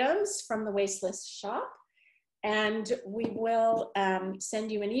wonderful items from the Wasteless Shop. And we will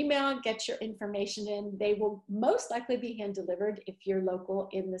send you an email, get your information in. They will most likely be hand delivered if you're local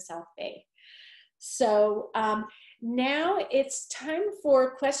in the South Bay. So now it's time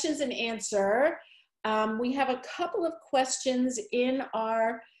for questions and answer. We have a couple of questions in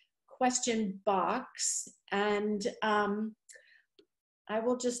our question box, and I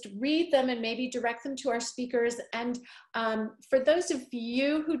will just read them and maybe direct them to our speakers. And for those of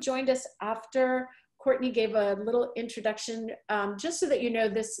you who joined us after Courtney gave a little introduction, just so that you know,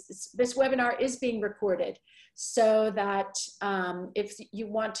 this webinar is being recorded, so that if you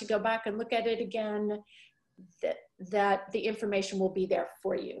want to go back and look at it again, that the information will be there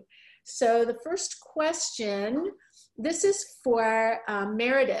for you. So the first question, this is for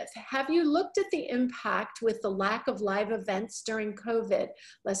Meredith. Have you looked at the impact with the lack of live events during COVID?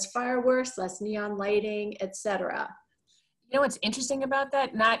 Less fireworks, less neon lighting, etc. You know what's interesting about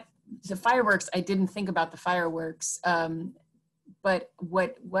that? Not the fireworks, I didn't think about the fireworks. But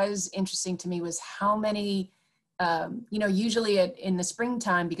what was interesting to me was how many, you know, usually in the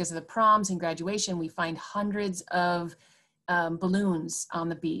springtime, because of the proms and graduation, we find hundreds of balloons on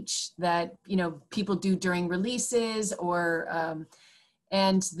the beach that, you know, people do during releases or,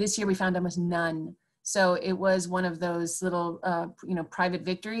 and this year we found almost none. So it was one of those little, you know, private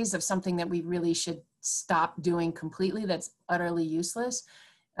victories of something that we really should stop doing completely. That's utterly useless.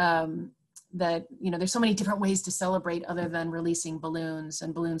 That, you know, there's so many different ways to celebrate other than releasing balloons,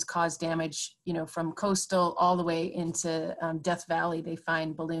 and balloons cause damage, you know, from coastal all the way into Death Valley. They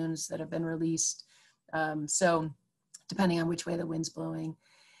find balloons that have been released. So depending on which way the wind's blowing.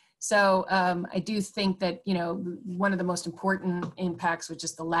 So I do think that, you know, one of the most important impacts was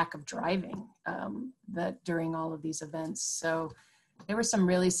just the lack of driving that during all of these events. So there were some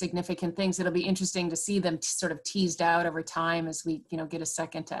really significant things. It'll be interesting to see them sort of teased out over time as we, you know, get a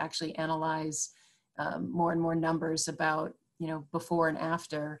second to actually analyze more and more numbers about, you know, before and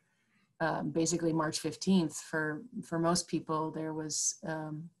after. Basically March 15th for most people, there was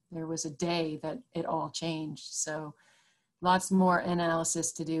a day that it all changed. So lots more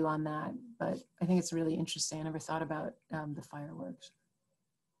analysis to do on that, but I think it's really interesting. I never thought about the fireworks.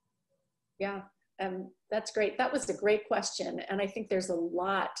 Yeah, that's great. That was a great question. And I think there's a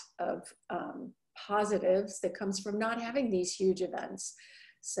lot of positives that comes from not having these huge events.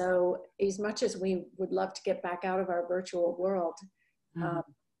 So as much as we would love to get back out of our virtual world,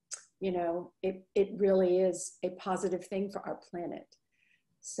 you know, it really is a positive thing for our planet.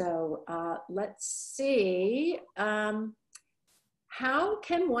 So let's see. how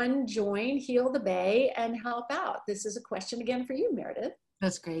can one join Heal the Bay and help out? This is a question again for you, Meredith.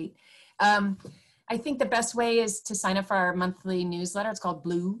 That's great. I think the best way is to sign up for our monthly newsletter. It's called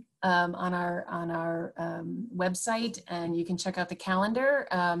Blue on our website, and you can check out the calendar.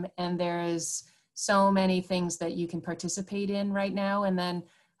 And there is so many things that you can participate in right now. And then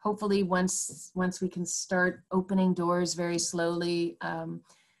hopefully once we can start opening doors very slowly,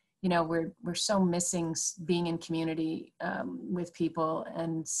 you know, we're so missing being in community with people,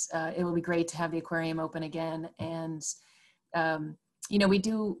 and it will be great to have the aquarium open again. And you know,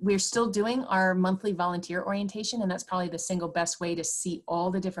 we're still doing our monthly volunteer orientation, and that's probably the single best way to see all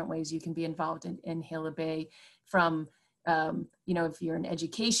the different ways you can be involved in Heal the Bay. From you know, if you're an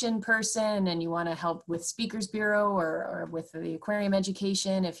education person and you want to help with Speakers Bureau or with the aquarium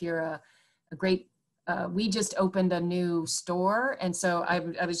education, if you're a great we just opened a new store, and so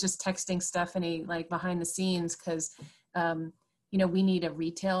I was just texting Stephanie like behind the scenes, because you know, we need a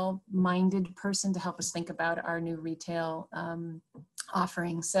retail minded person to help us think about our new retail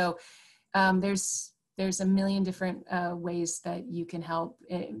offering. So there's a million different ways that you can help.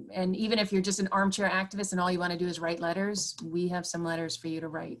 And even if you're just an armchair activist and all you want to do is write letters, we have some letters for you to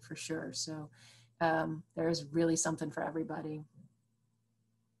write for sure. So there's really something for everybody.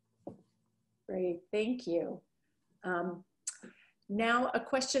 Great, thank you. Now a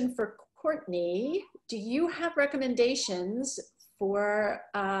question for Courtney. Do you have recommendations for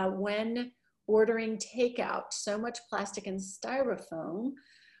when ordering takeout? So much plastic and styrofoam.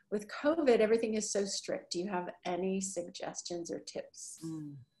 With COVID, everything is so strict. Do you have any suggestions or tips?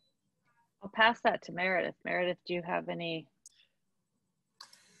 I'll pass that to Meredith. Meredith, do you have any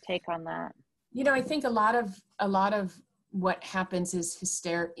take on that? You know, I think a lot of what happens is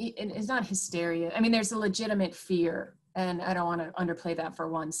hysteria. It's not hysteria. I mean, there's a legitimate fear, and I don't want to underplay that for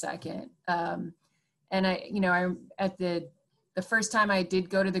 1 second. And the first time I did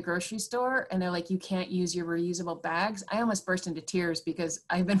go to the grocery store and they're like, you can't use your reusable bags, I almost burst into tears, because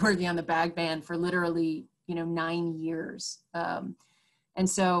I've been working on the bag ban for literally, you know, 9 years. And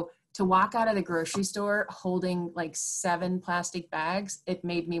so to walk out of the grocery store holding like 7 plastic bags, it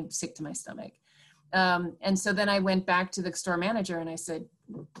made me sick to my stomach. And so then I went back to the store manager and I said,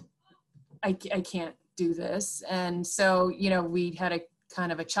 I can't do this. And so, you know, we had a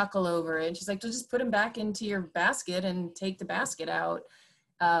kind of a chuckle over it. She's like, just put them back into your basket and take the basket out.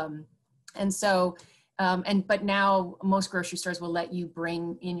 And so, but now most grocery stores will let you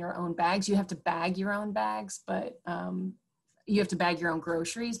bring in your own bags. You have to bag your own bags, but you have to bag your own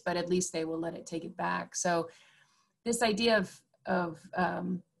groceries, but at least they will let it take it back. So this idea of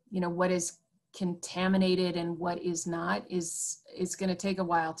you know, what is contaminated and what is not is going to take a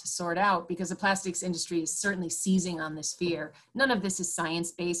while to sort out, because the plastics industry is certainly seizing on this fear. None of this is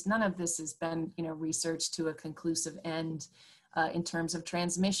science-based. None of this has been, you know, researched to a conclusive end in terms of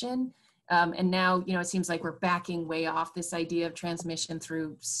transmission. And now, you know, it seems like we're backing way off this idea of transmission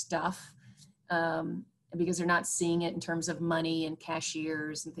through stuff, because they're not seeing it in terms of money and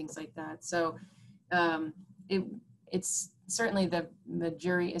cashiers and things like that. So it's certainly the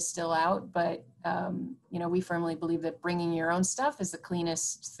jury is still out, but you know, we firmly believe that bringing your own stuff is the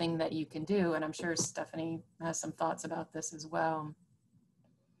cleanest thing that you can do. And I'm sure Stephanie has some thoughts about this as well.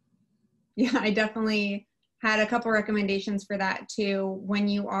 Yeah, I definitely had a couple recommendations for that too. When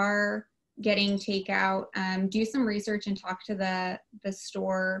you are getting takeout, do some research and talk to the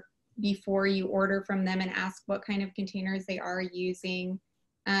store before you order from them and ask what kind of containers they are using.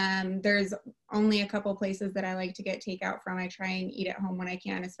 There's only a couple places that I like to get takeout from. I try and eat at home when I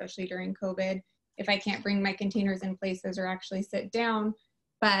can, especially during COVID, if I can't bring my containers in places or actually sit down.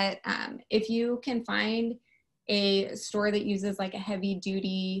 But if you can find a store that uses like a heavy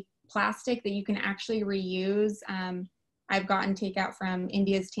duty plastic that you can actually reuse. I've gotten takeout from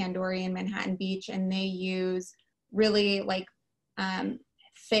India's Tandoori in Manhattan Beach, and they use really like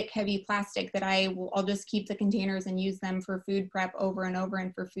thick, heavy plastic that I'll just keep the containers and use them for food prep over and over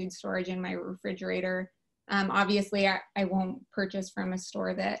and for food storage in my refrigerator. Obviously, I won't purchase from a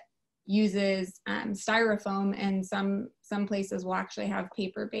store that uses styrofoam, and some places will actually have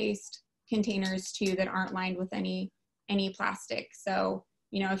paper-based containers too that aren't lined with any plastic. So,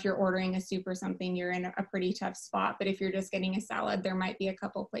 you know, if you're ordering a soup or something, you're in a pretty tough spot. But if you're just getting a salad, there might be a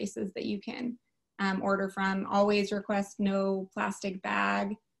couple places that you can order from. Always request no plastic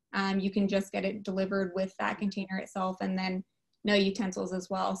bag. You can just get it delivered with that container itself, and then no utensils as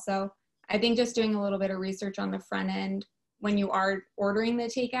well. So I think just doing a little bit of research on the front end when you are ordering the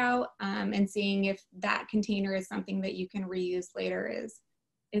takeout, and seeing if that container is something that you can reuse later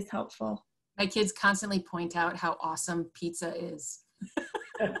is helpful. My kids constantly point out how awesome pizza is.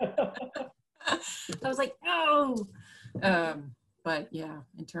 I was like, no. but yeah,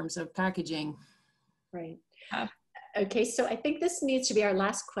 in terms of packaging. Right. Okay, so I think this needs to be our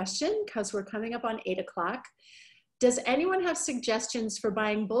last question because we're coming up on 8 o'clock. Does anyone have suggestions for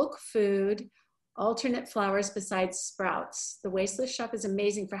buying bulk food, alternate flours besides Sprouts? The Wasteless Shop is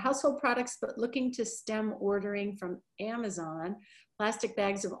amazing for household products, but looking to stem ordering from Amazon, plastic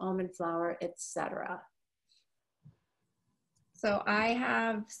bags of almond flour, etc. So I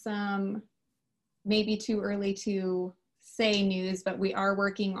have some, maybe too early to say news, but we are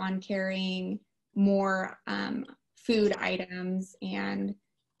working on carrying more food items and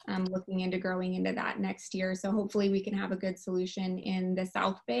looking into growing into that next year. So hopefully we can have a good solution in the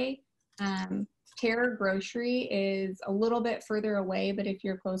South Bay. Terra Grocery is a little bit further away, but if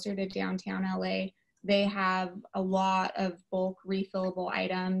you're closer to downtown LA, they have a lot of bulk refillable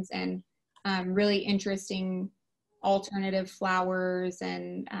items and really interesting alternative flours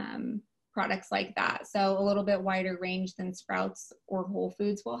and products like that. So a little bit wider range than Sprouts or Whole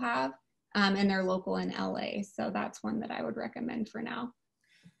Foods will have, and they're local in LA. So that's one that I would recommend for now.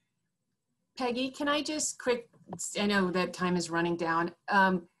 Peggy, can I just I know that time is running down.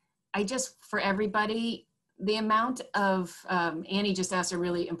 I just, for everybody, the amount of, Annie just asked a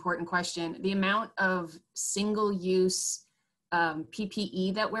really important question. The amount of single-use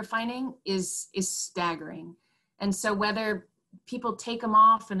PPE that we're finding is staggering. And so whether people take them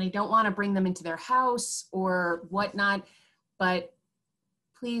off and they don't want to bring them into their house or whatnot, but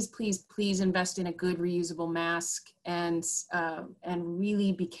please, please, please invest in a good reusable mask and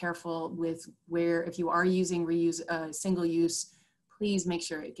really be careful with where, if you are using single use, please make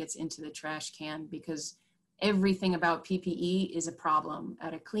sure it gets into the trash can, because everything about PPE is a problem.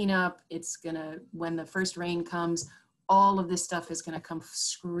 At a cleanup, it's gonna, when the first rain comes, all of this stuff is gonna come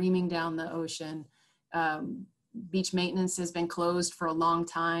screaming down the ocean. Beach maintenance has been closed for a long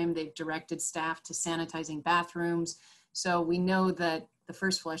time. They've directed staff to sanitizing bathrooms. So we know that the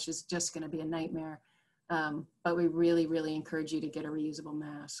first flush is just gonna be a nightmare. But we really, really encourage you to get a reusable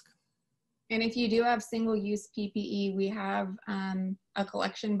mask. And if you do have single-use PPE, we have a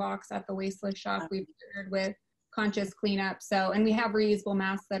collection box at the Wasteless Shop. We've partnered with Conscious Cleanup. So, and we have reusable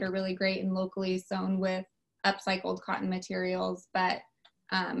masks that are really great and locally sewn with upcycled cotton materials. But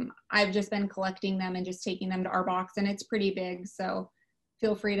I've just been collecting them and just taking them to our box, and it's pretty big. So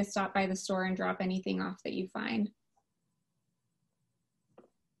feel free to stop by the store and drop anything off that you find.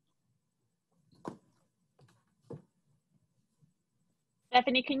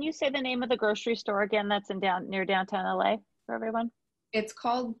 Stephanie, can you say the name of the grocery store again that's in near downtown LA for everyone? It's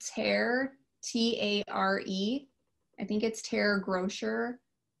called Tare, T-A-R-E. I think it's Terra Grocer.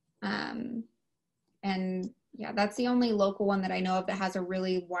 And yeah, that's the only local one that I know of that has a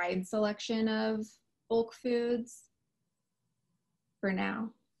really wide selection of bulk foods for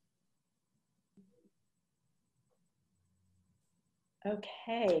now.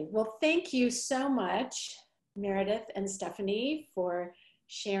 Okay, well, thank you so much, Meredith and Stephanie, for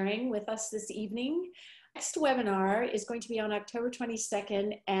sharing with us this evening. Next webinar is going to be on October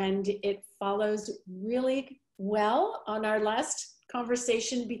 22nd, and it follows really well on our last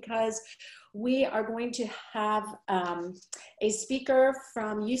conversation because we are going to have a speaker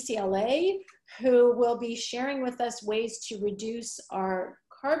from UCLA who will be sharing with us ways to reduce our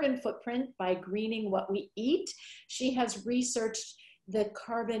carbon footprint by greening what we eat. She has researched the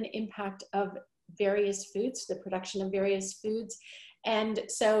carbon impact of various foods, the production of various foods. And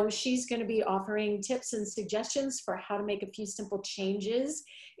so she's going to be offering tips and suggestions for how to make a few simple changes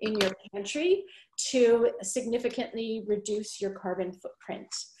in your pantry to significantly reduce your carbon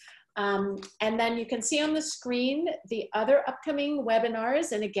footprint. And then you can see on the screen the other upcoming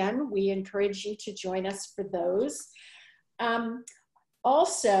webinars. And again, we encourage you to join us for those.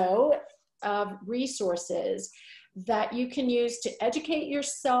 Also, resources that you can use to educate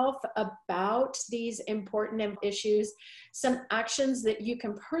yourself about these important issues, some actions that you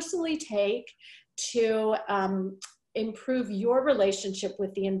can personally take to improve your relationship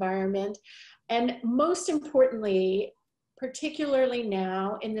with the environment, and most importantly, particularly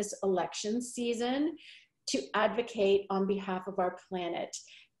now in this election season, to advocate on behalf of our planet.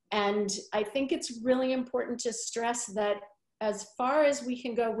 And I think it's really important to stress that as far as we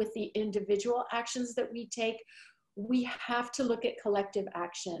can go with the individual actions that we take, we have to look at collective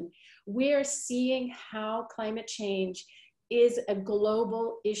action. We're seeing how climate change is a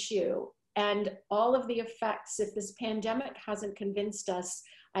global issue, and all of the effects, if this pandemic hasn't convinced us,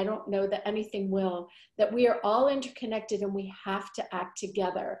 I don't know that anything will, that we are all interconnected and we have to act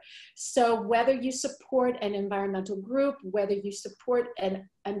together. So whether you support an environmental group, whether you support an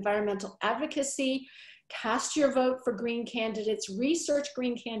environmental advocacy, cast your vote for green candidates, research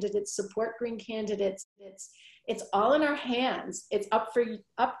green candidates, support green candidates. It's all in our hands. It's up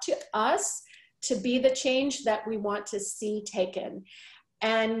to us to be the change that we want to see taken.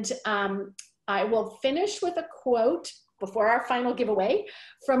 And I will finish with a quote before our final giveaway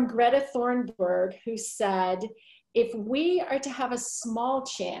from Greta Thunberg, who said, "If we are to have a small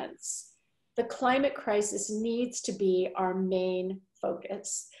chance, the climate crisis needs to be our main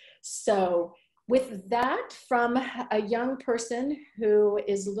focus." So with that, from a young person who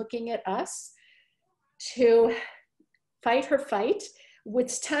is looking at us to fight her fight,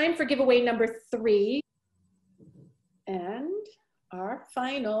 it's time for giveaway number 3. And our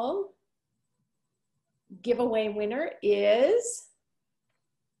final giveaway winner is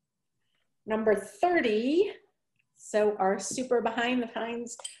number 30. So our super behind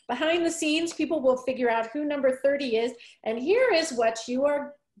the scenes people will figure out who number 30 is. And here is what you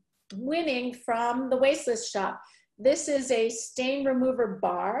are winning from the Wasteless Shop. This is a stain remover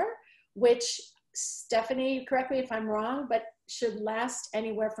bar, which, Stephanie, correct me if I'm wrong, but should last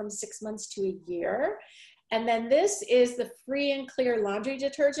anywhere from 6 months to a year. And then this is the free and clear laundry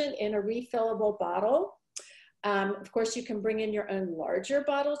detergent in a refillable bottle. Of course, you can bring in your own larger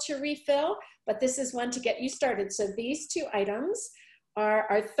bottle to refill, but this is one to get you started. So these 2 items are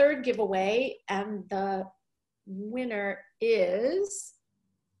our 3rd giveaway, and the winner is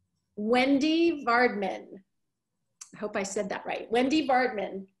Wendy Vardman. I hope I said that right. Wendy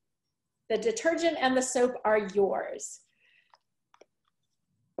Vardman. The detergent and the soap are yours.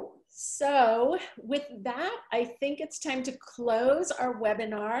 So with that, I think it's time to close our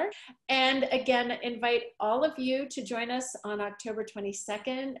webinar. And again, invite all of you to join us on October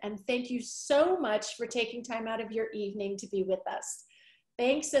 22nd. And thank you so much for taking time out of your evening to be with us.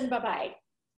 Thanks and bye-bye.